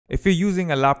If you're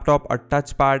using a laptop, a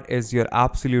touchpad is your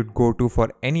absolute go-to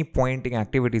for any pointing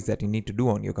activities that you need to do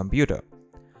on your computer.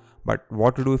 But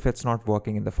what to do if it's not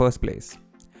working in the first place?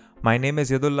 My name is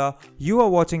Yadullah, you are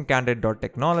watching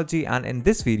Candid.Technology, and in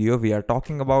this video we are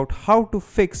talking about how to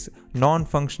fix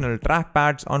non-functional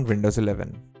trackpads on Windows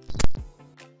 11.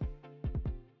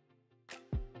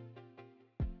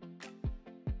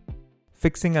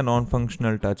 Fixing a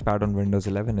non-functional touchpad on Windows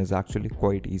 11 is actually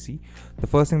quite easy. The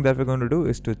first thing that we're going to do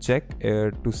is to check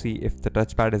to see if the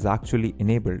touchpad is actually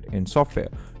enabled in software.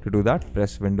 To do that,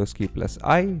 press Windows key plus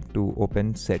I to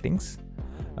open settings.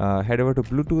 Head over to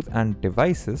Bluetooth and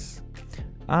devices,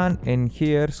 and in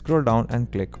here scroll down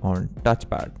and click on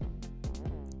touchpad.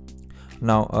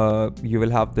 Now you will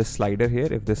have this slider here.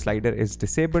 If the slider is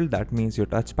disabled, that means your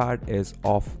touchpad is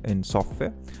off in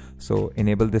software. So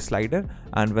enable this slider,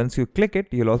 and once you click it,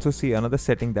 you'll also see another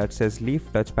setting that says leave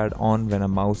touchpad on when a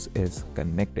mouse is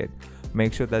connected.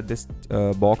 Make sure that this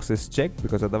box is checked,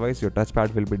 because otherwise your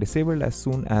touchpad will be disabled as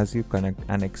soon as you connect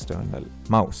an external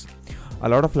mouse. A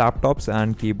lot of laptops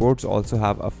and keyboards also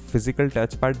have a physical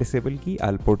touchpad disable key.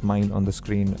 I'll put mine on the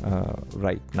screen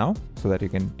right now so that you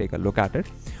can take a look at it.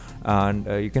 And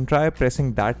you can try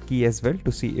pressing that key as well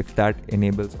to see if that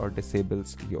enables or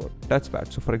disables your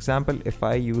touchpad. So for example, if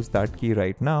I use that key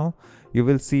right now, you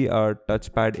will see a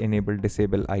touchpad enable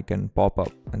disable icon pop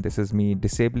up, and this is me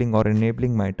disabling or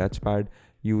enabling my touchpad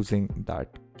using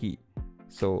that key.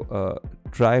 So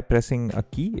try pressing a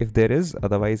key if there is,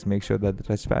 otherwise make sure that the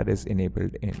touchpad is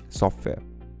enabled in software.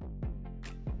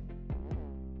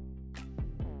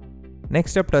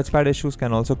 Next up, touchpad issues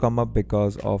can also come up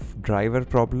because of driver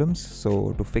problems.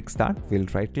 So to fix that, we'll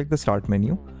right click the start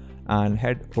menu and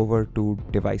head over to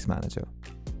device manager.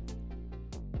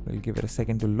 We'll give it a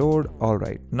second to load. All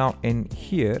right, now in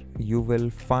here you will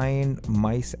find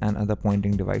mice and other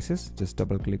pointing devices. Just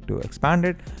double click to expand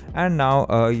it, and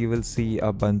now you will see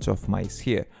a bunch of mice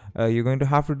here. You're going to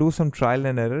have to do some trial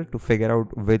and error to figure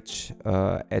out which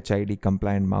HID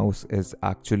compliant mouse is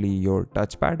actually your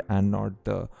touchpad and not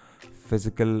the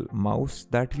physical mouse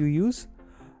that you use.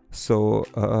 So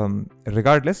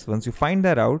regardless, once you find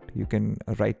that out, you can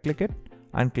right click it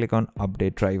and click on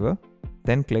update driver,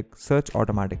 then click search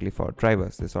automatically for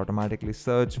drivers. This automatically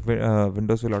search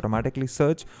Windows will automatically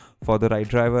search for the right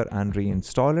driver and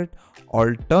reinstall it.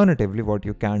 Alternatively, what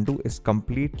you can do is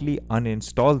completely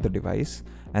uninstall the device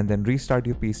and then restart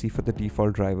your PC for the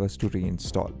default drivers to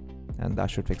reinstall, and that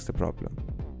should fix the problem.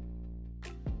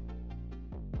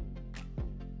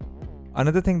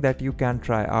 Another thing that you can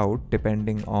try out,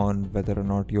 depending on whether or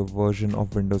not your version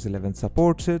of Windows 11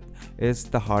 supports it, is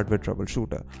the hardware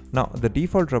troubleshooter. Now, the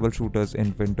default troubleshooters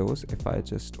in Windows, if I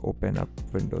just open up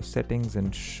Windows settings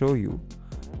and show you,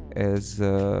 is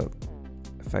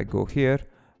if I go here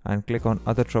and click on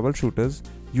other troubleshooters,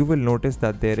 you will notice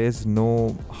that there is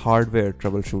no hardware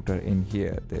troubleshooter in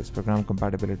here. There's program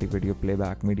compatibility, video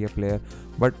playback, media player,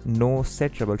 but no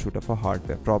set troubleshooter for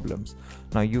hardware problems.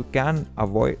 Now you can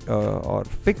avoid or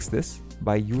fix this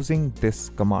by using this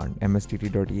command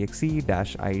mstt.exe-id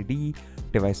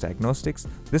device diagnostics.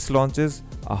 This launches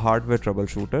a hardware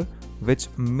troubleshooter which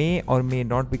may or may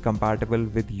not be compatible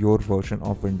with your version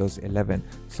of Windows 11.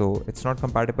 So it's not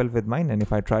compatible with mine, and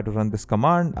if I try to run this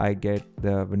command, I get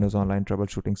the Windows Online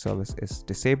troubleshooting service is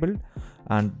disabled,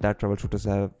 and that troubleshooters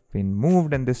have been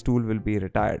moved and this tool will be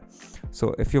retired.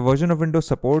 So if your version of Windows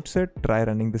supports it, try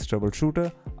running this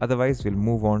troubleshooter. Otherwise, we'll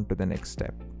move on to the next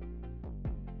step.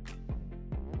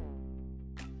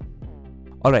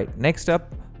 All right, next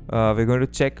up, we're going to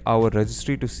check our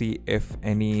registry to see if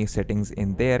any settings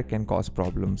in there can cause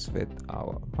problems with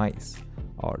our mice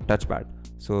or touchpad.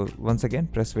 So once again,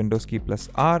 press Windows key plus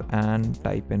R and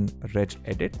type in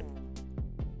regedit.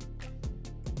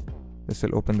 This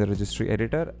will open the registry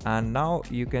editor, and now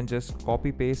you can just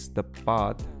copy paste the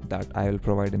path that I will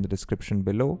provide in the description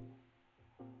below.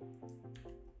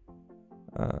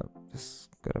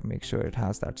 Just gotta make sure it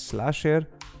has that slash here.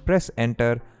 Press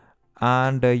enter,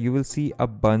 and you will see a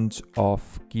bunch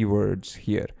of keywords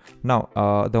here. Now,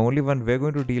 the only one we're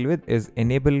going to deal with is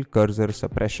enable cursor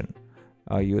suppression.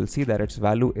 You will see that its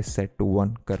value is set to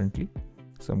 1 currently.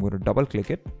 So I'm going to double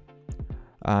click it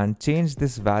and change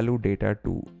this value data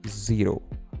to 0.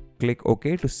 Click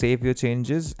OK to save your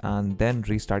changes and then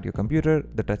restart your computer.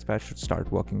 The touchpad should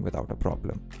start working without a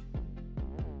problem.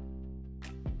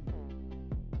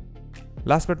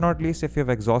 Last but not least, if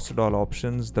you've exhausted all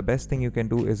options, the best thing you can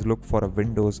do is look for a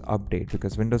Windows update,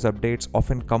 because Windows updates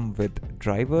often come with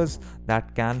drivers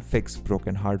that can fix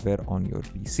broken hardware on your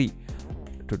PC.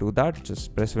 To do that,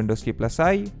 just press Windows key plus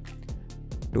I,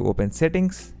 To open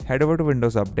settings, head over to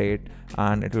Windows Update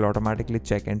and it will automatically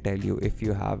check and tell you if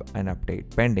you have an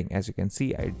update pending. As you can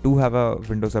see, I do have a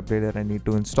Windows update that I need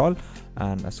to install,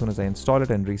 and as soon as I install it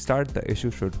and restart, the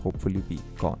issue should hopefully be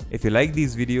gone. If you like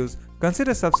these videos,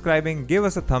 consider subscribing, give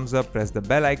us a thumbs up, press the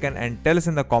bell icon and tell us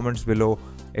in the comments below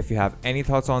if you have any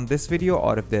thoughts on this video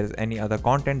or if there is any other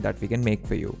content that we can make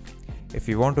for you. If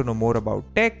you want to know more about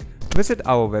tech, visit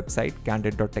our website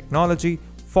Candid.Technology.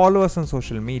 Follow us on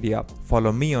social media,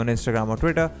 follow me on Instagram or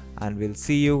Twitter, and we'll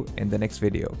see you in the next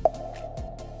video.